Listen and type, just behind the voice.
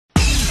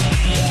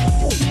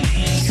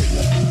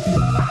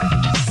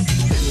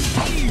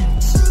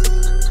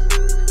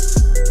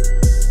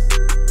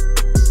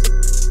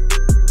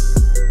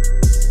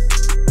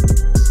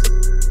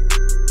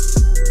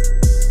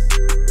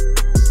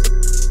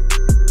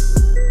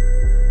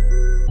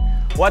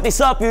What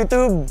is up,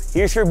 YouTube?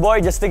 Here's your boy,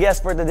 Just a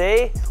Guest for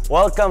today.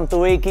 Welcome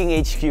to Whey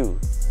HQ.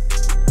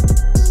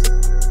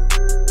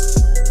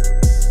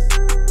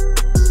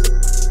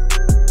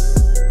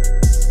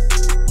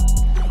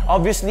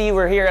 Obviously,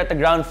 we're here at the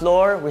ground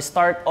floor. We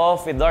start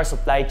off with our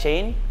supply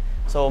chain.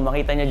 So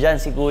makita nyo dyan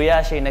si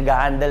Kuya, siya yung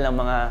nag-handle ng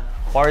mga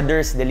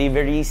orders,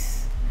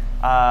 deliveries.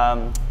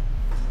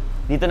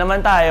 Dito naman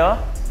tayo.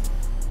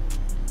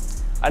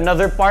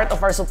 Another part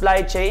of our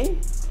supply chain.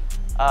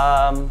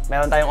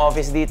 Meron tayong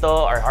office dito,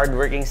 our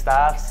hardworking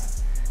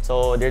staffs.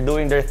 So they're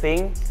doing their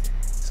thing.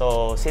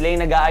 So sila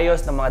yung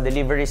nag-aayos ng mga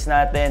deliveries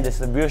natin,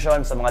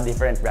 distribution sa mga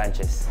different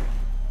branches.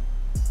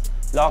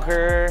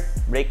 Locker,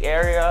 break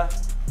area.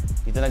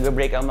 Dito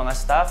nag-break ang mga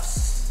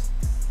staffs.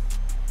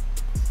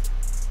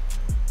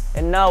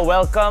 And now,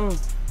 welcome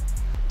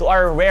to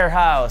our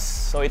warehouse.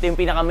 So ito yung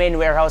pinaka-main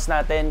warehouse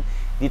natin.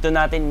 Dito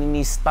natin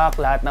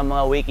ini-stock lahat ng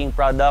mga Whey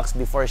products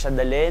before siya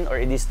dalhin or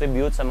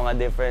i-distribute sa mga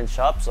different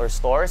shops or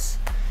stores.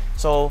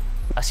 So,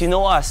 as you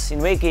know us,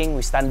 in Whey,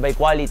 we stand by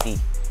quality.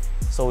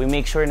 So we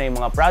make sure na yung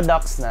mga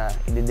products na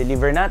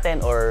i-deliver natin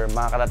or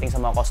makakarating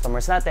sa mga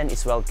customers natin is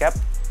well kept.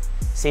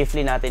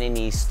 Safely natin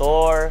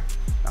ini-store,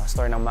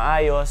 naka-store ng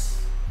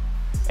maayos.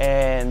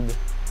 And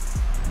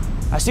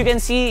as you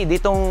can see,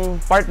 ditong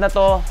part na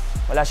to,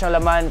 wala siyang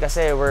laman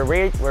kasi we're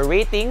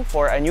waiting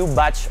for a new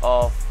batch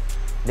of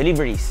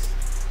deliveries.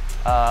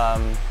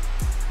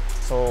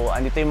 So,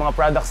 andito yung mga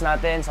products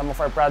natin, some of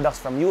our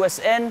products from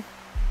USN.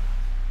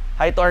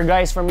 Hi to our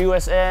guys from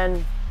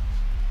USN,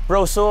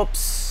 Pro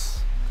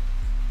Soups,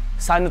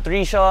 Sun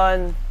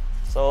Nutrition.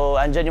 So,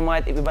 andyan yung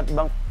mga iba't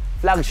ibang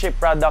flagship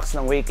products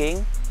ng Whey.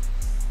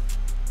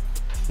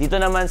 Dito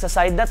naman sa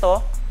side na to,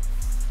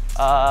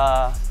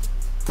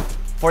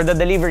 for the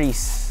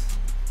deliveries,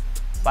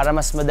 para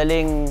mas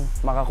madaling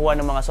makakuha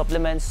ng mga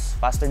supplements,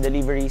 faster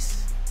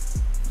deliveries.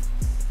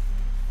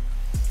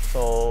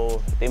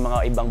 So, ito yung mga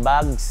ibang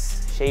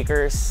bags,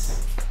 shakers.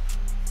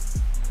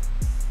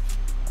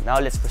 Now,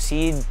 let's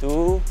proceed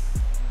to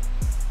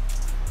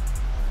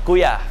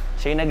Kuya.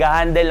 Siya yung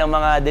nag-handle ng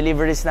mga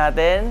deliveries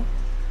natin.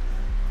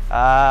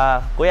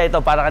 Kuya, ito,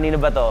 para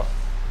kanino ba to?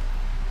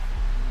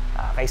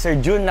 Kay Sir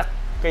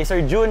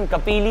June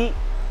Kapili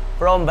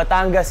from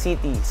Batangas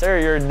City. Sir,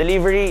 your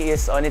delivery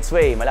is on its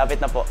way. Malapit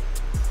na po.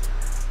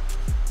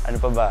 Ano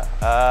pa ba?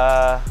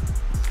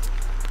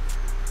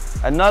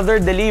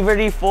 Another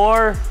delivery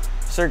for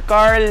Sir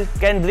Carl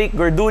Kendrick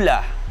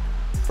Gordula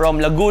from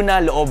Laguna,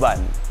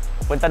 Looban.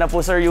 Pupunta na po,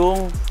 sir,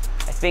 yung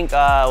I think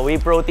whey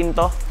protein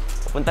to.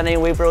 Pupunta na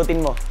yung whey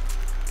protein mo.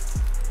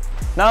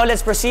 Now,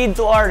 let's proceed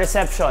to our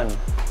reception.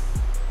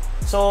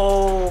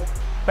 So,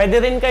 pwede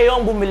rin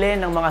kayong bumili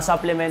ng mga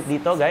supplement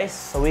dito, guys.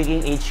 Sa Whey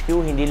HQ,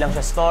 hindi lang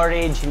siya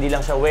storage, hindi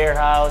lang siya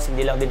warehouse,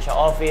 hindi lang din siya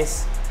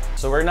office.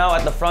 So, we're now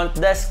at the front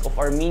desk of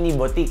our mini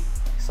boutique.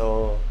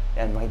 So,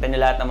 yan, makita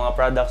niyo lahat ng mga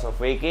products of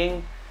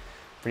Whey,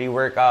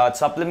 pre-workout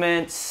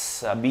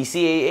supplements,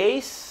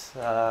 BCAAs,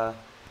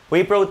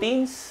 whey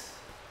proteins.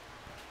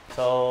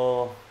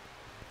 So,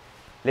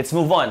 let's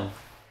move on.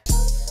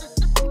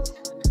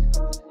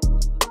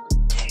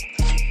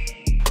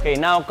 Okay,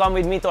 now come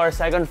with me to our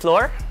second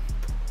floor.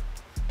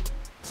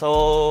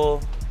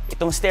 So,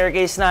 itong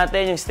staircase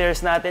natin, yung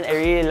stairs natin, I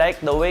really like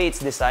the way it's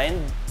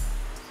designed.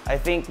 I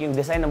think yung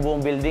design ng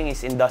buong building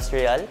is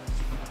industrial.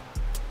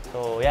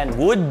 So, yan,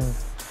 wood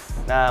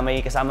na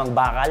may kasamang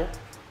bakal.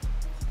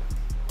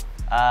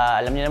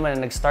 Alam niyo naman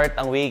na nag-start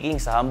ang Whey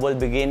sa humble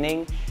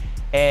beginning.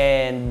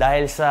 And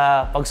dahil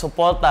sa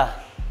pagsuporta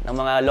ng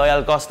mga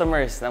loyal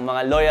customers, ng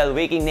mga loyal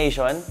Whey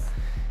Nation,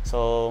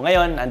 so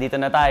ngayon, andito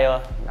na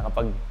tayo,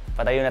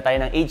 nakapagpatayo na tayo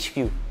ng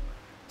HQ.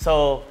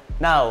 So,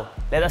 now,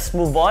 let us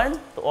move on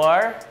to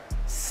our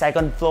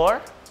second floor.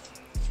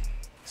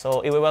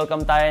 So,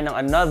 i-welcome tayo ng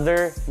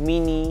another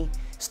mini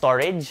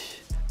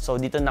storage.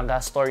 So, dito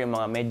naka-store yung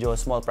mga medyo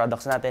small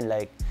products natin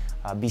like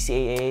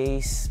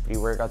BCAAs,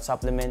 pre-workout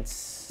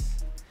supplements.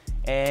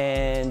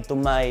 And to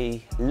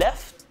my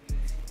left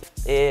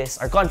is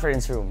our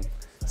conference room.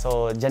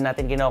 So, dyan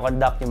natin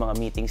kino-conduct yung mga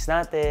meetings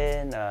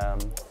natin,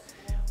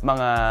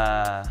 mga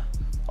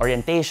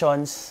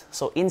orientations.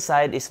 So,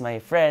 inside is my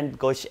friend,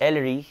 Coach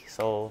Ellery.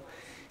 So,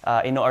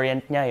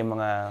 ino-orient niya yung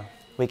mga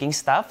Whey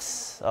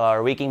staffs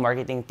or Whey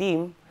marketing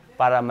team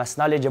para mas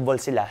knowledgeable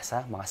sila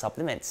sa mga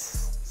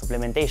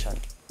supplementation.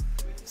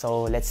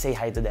 So, let's say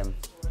hi to them.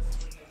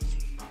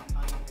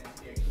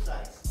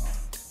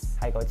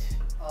 Hi, Coach.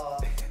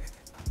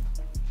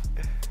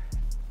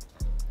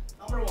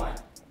 Number one,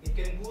 it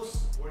can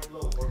boost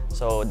workload.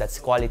 So, that's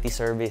quality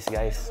service,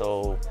 guys.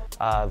 So,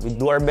 we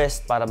do our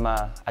best para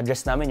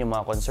ma-address namin yung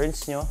mga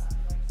concerns nyo.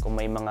 Kung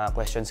may mga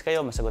questions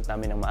kayo, masagot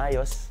namin ng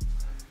maayos.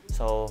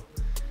 So,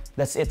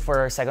 that's it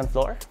for our second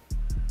floor.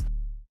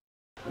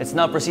 Let's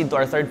now proceed to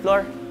our third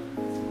floor.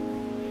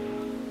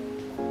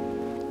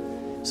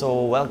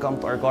 So, welcome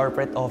to our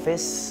corporate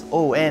office.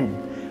 Oh, and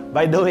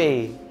by the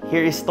way,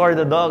 here is Store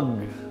the Dog.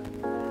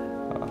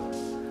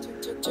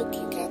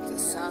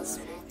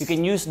 You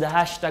can use the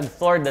hashtag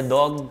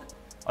 #ThorTheDog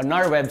on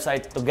our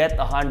website to get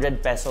a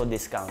 100 peso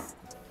discount.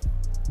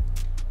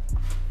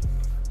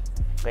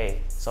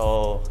 Okay,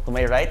 so to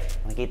my right,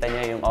 makikita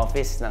niyo yung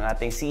office ng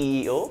ating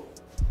CEO.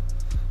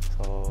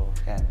 So,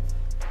 yan.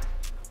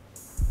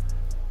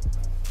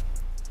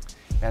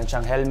 Meron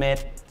siyang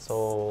helmet.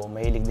 So,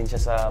 mahilig din siya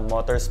sa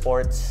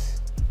motorsports.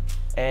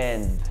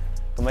 And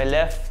to my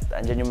left,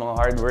 andyan yung mga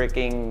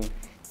hardworking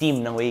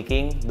team ng Whey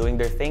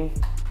doing their thing.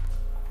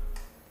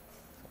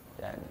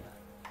 Yan.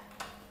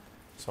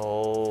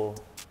 So,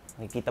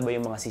 nakikita ba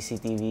yung mga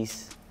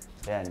CCTVs?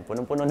 So, yan.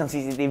 Punong-puno ng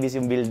CCTVs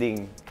yung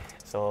building.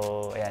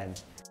 So, ayan.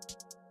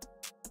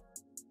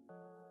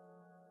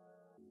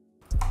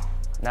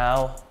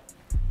 Now,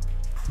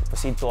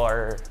 proceed to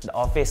the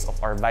office of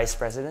our Vice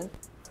President.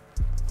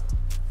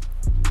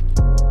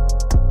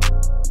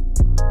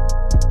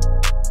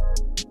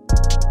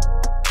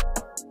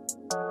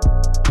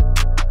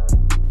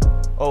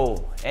 Oh,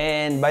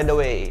 and by the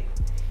way,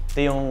 ito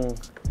yung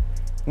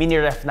mini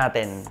ref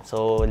natin.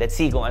 So, let's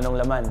see kung anong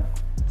laman.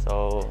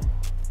 So,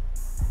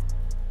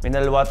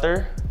 mineral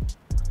water,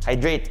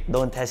 hydrate,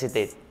 don't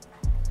hesitate.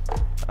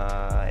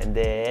 And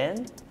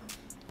then,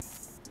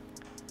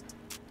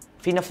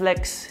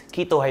 Finaflex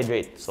Keto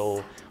Hydrate.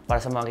 So, para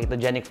sa mga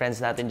ketogenic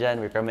friends natin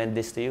dyan, we recommend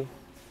this to you.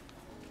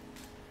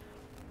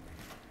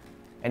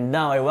 And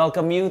now, I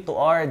welcome you to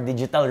our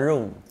digital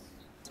room.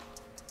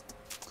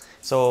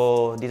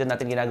 So, dito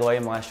natin ginagawa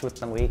yung mga shoot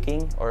ng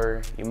Whey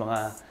or yung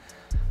mga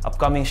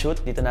upcoming shoot.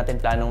 Dito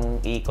natin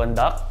planong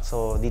i-conduct.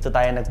 So, dito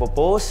tayo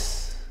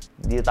nagpo-post,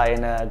 dito tayo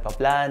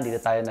nagpa-plan, dito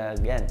tayo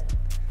yan.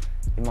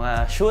 Yung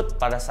mga shoot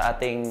para sa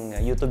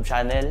ating YouTube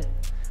channel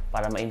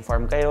para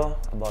ma-inform kayo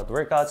about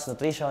workouts,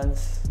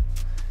 nutritions.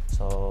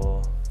 So,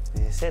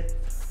 this is it.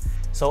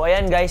 So,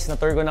 ayan guys,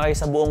 na-tour ko na kayo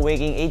sa buong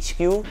Whey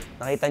HQ.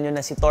 Nakita nyo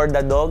na si Thor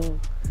the Dog.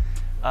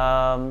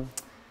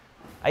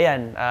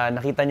 Ayan,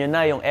 nakita nyo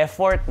na yung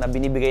effort na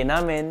binibigay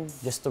namin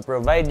just to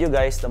provide you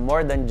guys the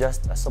more than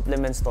just a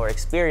supplement store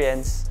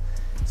experience.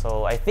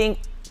 So, I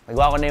think,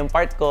 nagawa ko na yung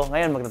part ko.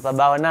 Ngayon,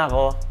 magtatrabaho na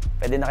ako.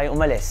 Pwede na kayong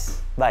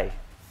umalis.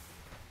 Bye!